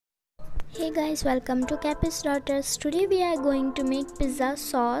Hey guys, welcome to Cappy's Daughters. Today we are going to make pizza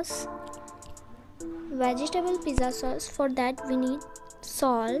sauce, vegetable pizza sauce. For that we need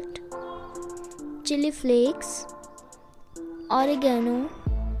salt, chili flakes, oregano,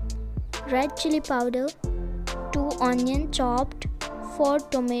 red chili powder, 2 onion chopped, 4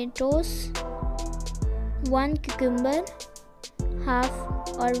 tomatoes, 1 cucumber, half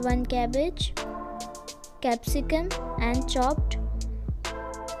or 1 cabbage, capsicum and chopped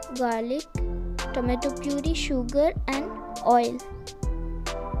garlic, tomato puree, sugar and oil.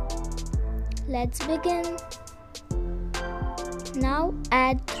 Let's begin. Now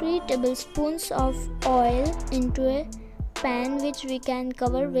add 3 tablespoons of oil into a pan which we can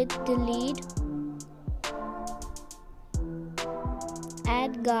cover with the lid.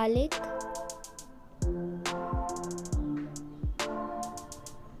 Add garlic,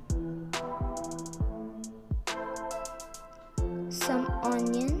 some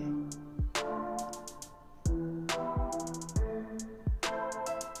onion,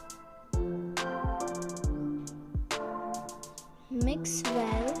 mix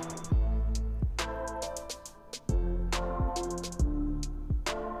well.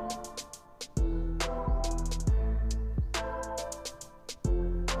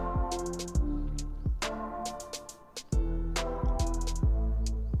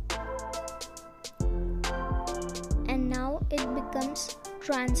 And now it becomes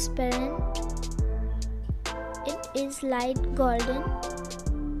transparent. It is light golden.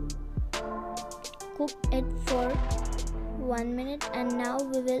 Cook it for 1 minute, and now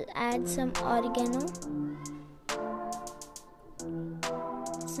we will add some oregano,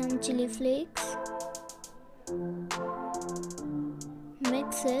 some chili flakes,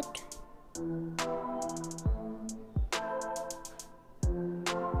 mix it,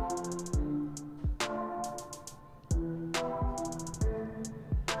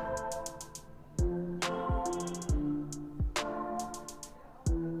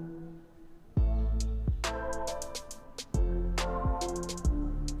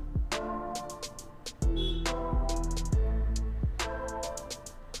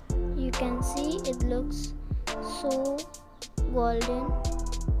 you can see it looks so golden.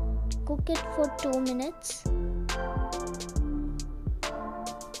 Cook it for 2 minutes.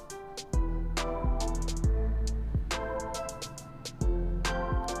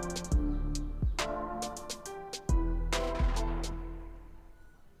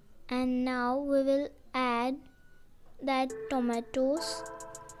 And now we will add that tomatoes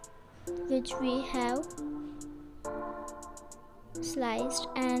which we have sliced,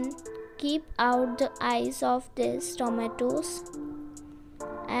 and keep out the eyes of these tomatoes.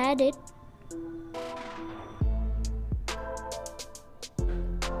 Add it.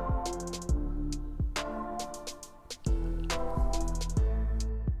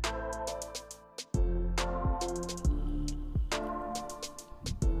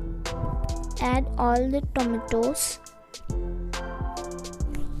 Add all the tomatoes.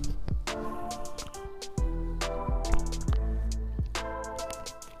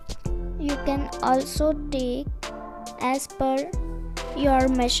 You can also take as per your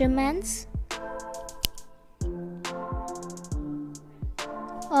measurements.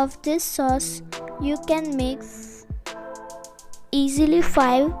 Of this sauce, you can make easily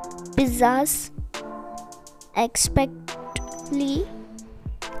 5 pizzas expectly.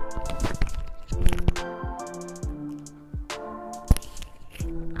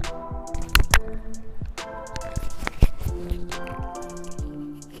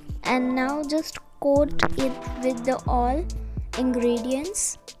 And now just coat it with the all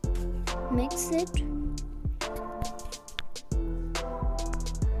ingredients. Mix it.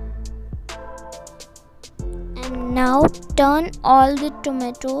 And now turn all the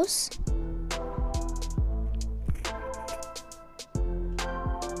tomatoes.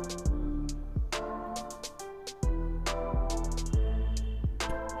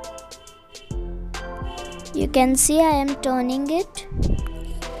 You can see I am turning it.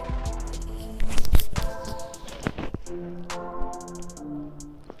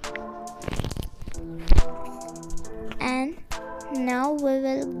 And now we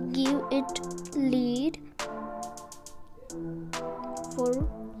will give it lid for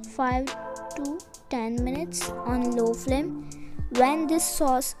 5 to 10 minutes on low flame. When this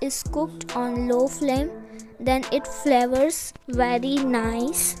sauce is cooked on low flame, then it flavors very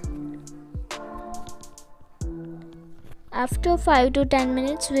nice. After 5 to 10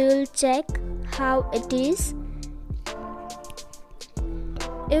 minutes we will check how it is.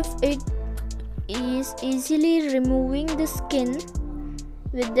 If it is easily removing the skin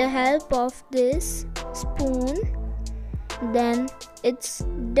with the help of this spoon, then it's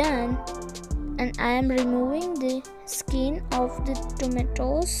done. and I am removing the skin of the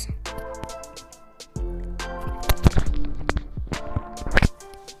tomatoes.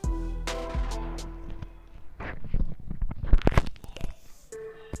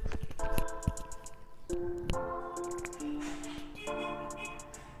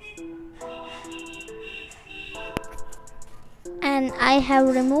 And I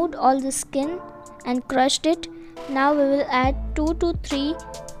have removed all the skin and crushed it. Now we will add 2 to 3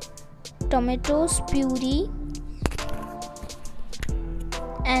 tomatoes puree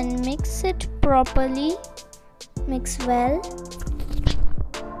and mix it properly. Mix well.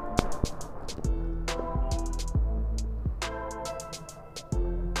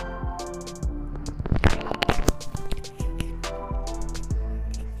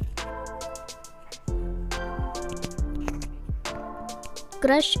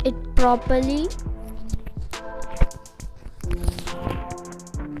 Crush it properly.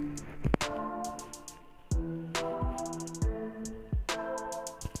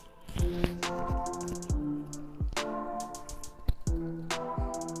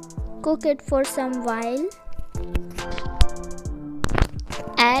 Cook it for some while.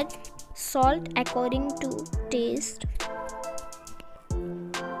 Add salt according to taste.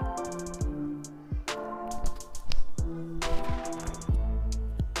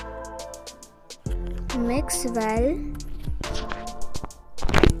 Mix well.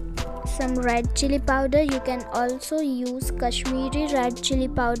 Some red chili powder. You can also use Kashmiri red chili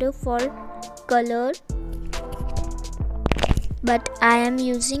powder for color, but I am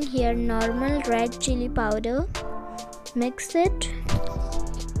using here normal red chili powder. Mix it.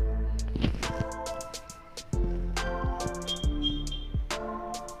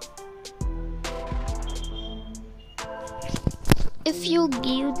 If you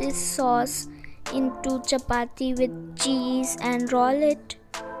give this sauce into chapati with cheese and roll it,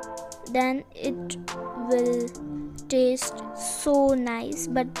 then it will taste so nice.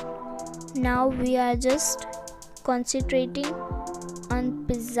 But now we are just concentrating on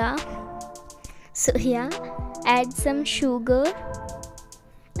pizza, so yeah, add some sugar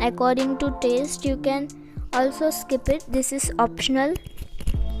according to taste. You can also skip it, this is optional.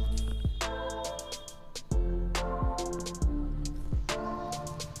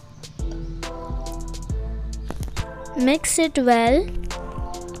 Mix it well.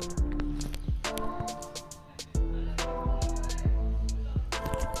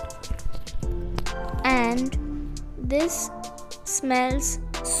 And this smells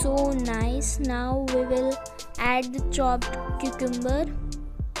so nice. Now we will add the chopped cucumber.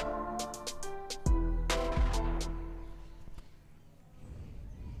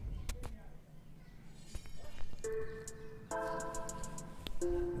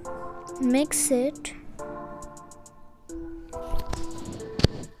 Mix it.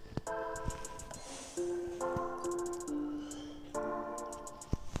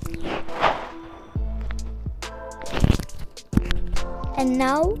 And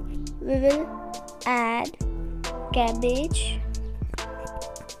now we will add cabbage.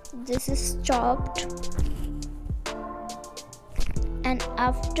 This is chopped. And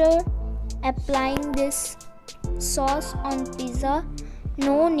after applying this sauce on pizza,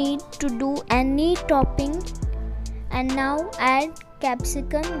 no need to do any topping. And now add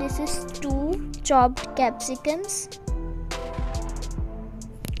capsicum. This is 2 chopped capsicums.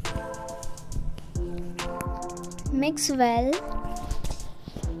 Mix well.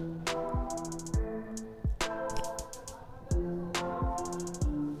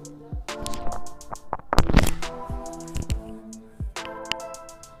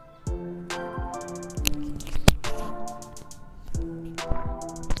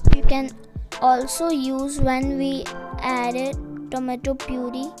 You can also use, when we added tomato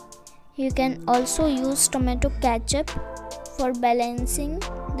puree, you can also use tomato ketchup for balancing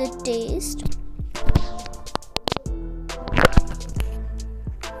the taste.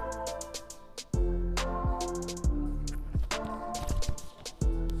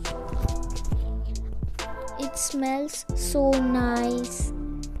 It smells so nice.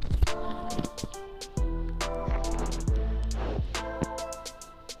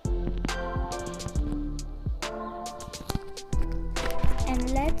 And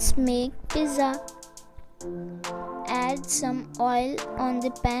let's make pizza. Add some oil on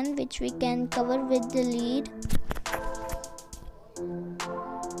the pan, which we can cover with the lid.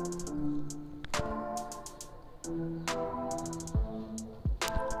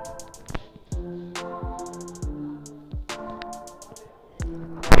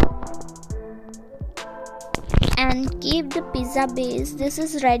 And keep the pizza base. This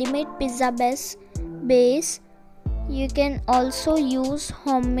is ready-made pizza base. You can also use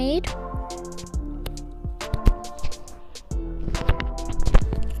homemade.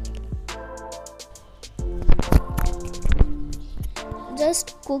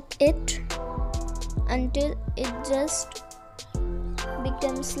 just cook it until it just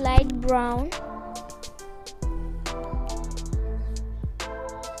becomes light brown.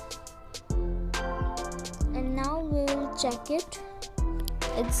 And now we will check it.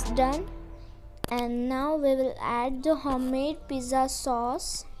 It's done. And now we will add the homemade pizza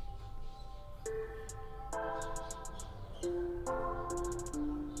sauce.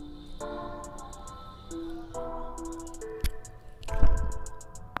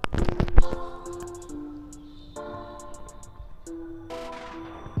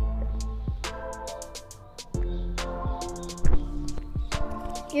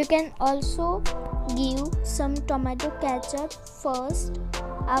 You can also give some tomato ketchup first.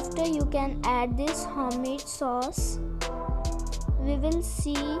 After you can add this homemade sauce. We will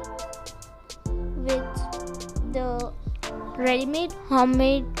see with the ready-made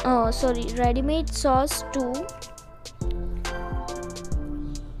sauce too.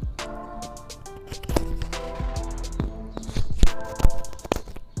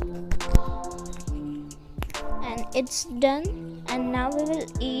 And it's done. And now we will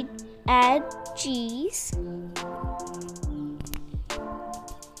add cheese.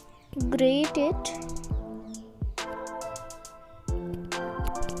 Grate it.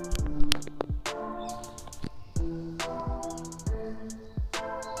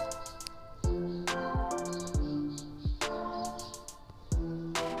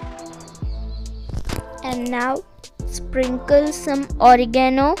 And now sprinkle some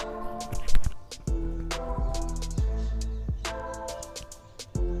oregano.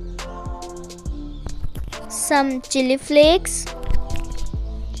 Some chili flakes.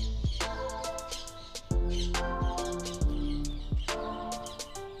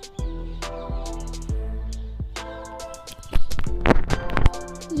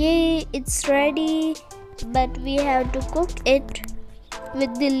 Yay, it's ready, but we have to cook it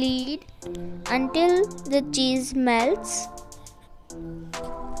with the lid until the cheese melts.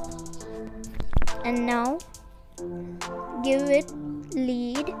 And now give it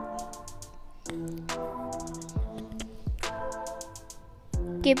lid.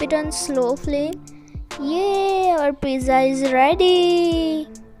 Keep it on slow flame. Yay, our pizza is ready.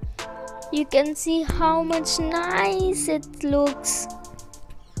 You can see how much nice it looks.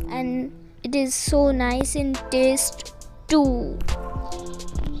 And it is so nice in taste too.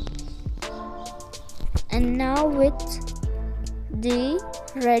 And now with the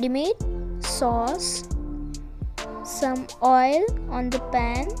ready-made sauce, some oil on the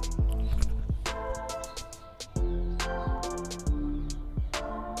pan.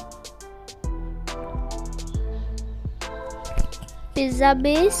 Pizza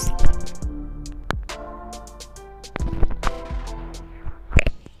base.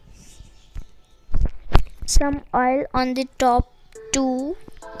 Some oil on the top too.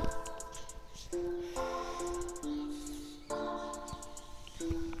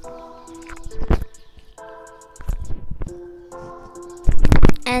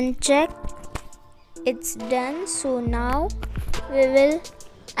 And check, it's done. So now we will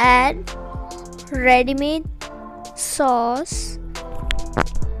add ready-made sauce.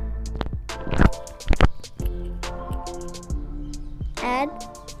 Add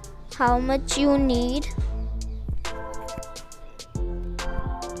how much you need.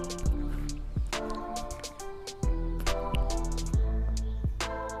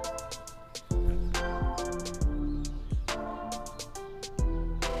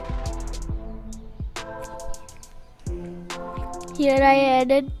 Here I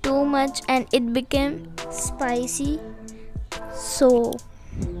added too much and it became spicy. So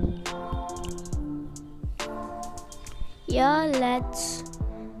yeah, let's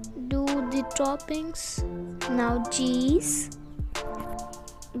do the toppings. Now cheese,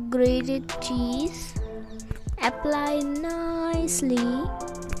 grated cheese, apply nicely.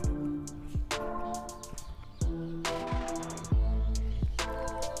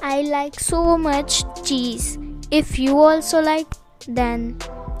 I like so much cheese. If you also like, then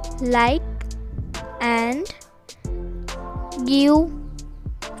like and give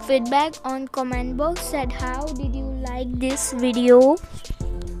feedback on comment box that how did you like this video.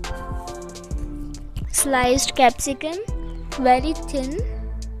 Sliced capsicum, very thin.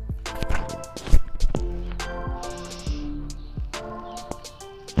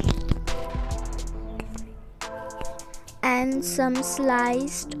 And some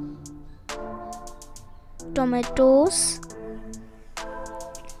sliced tomatoes.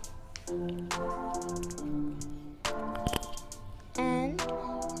 And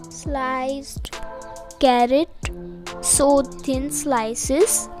sliced carrot, so thin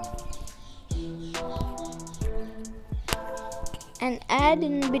slices. And add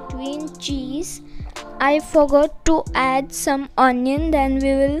in between cheese. I forgot to add some onion, then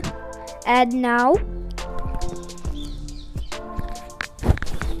we will add now.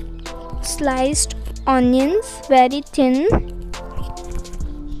 Sliced onions, very thin.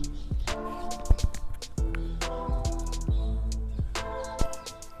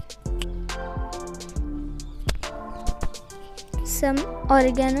 Some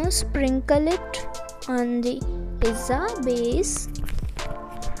oregano, sprinkle it on the pizza base.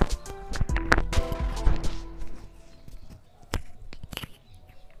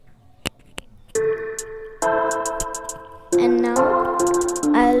 And now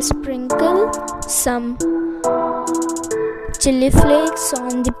I'll sprinkle some chilli flakes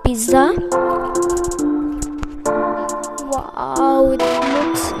on the pizza. Wow, it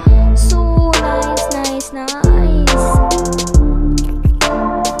looks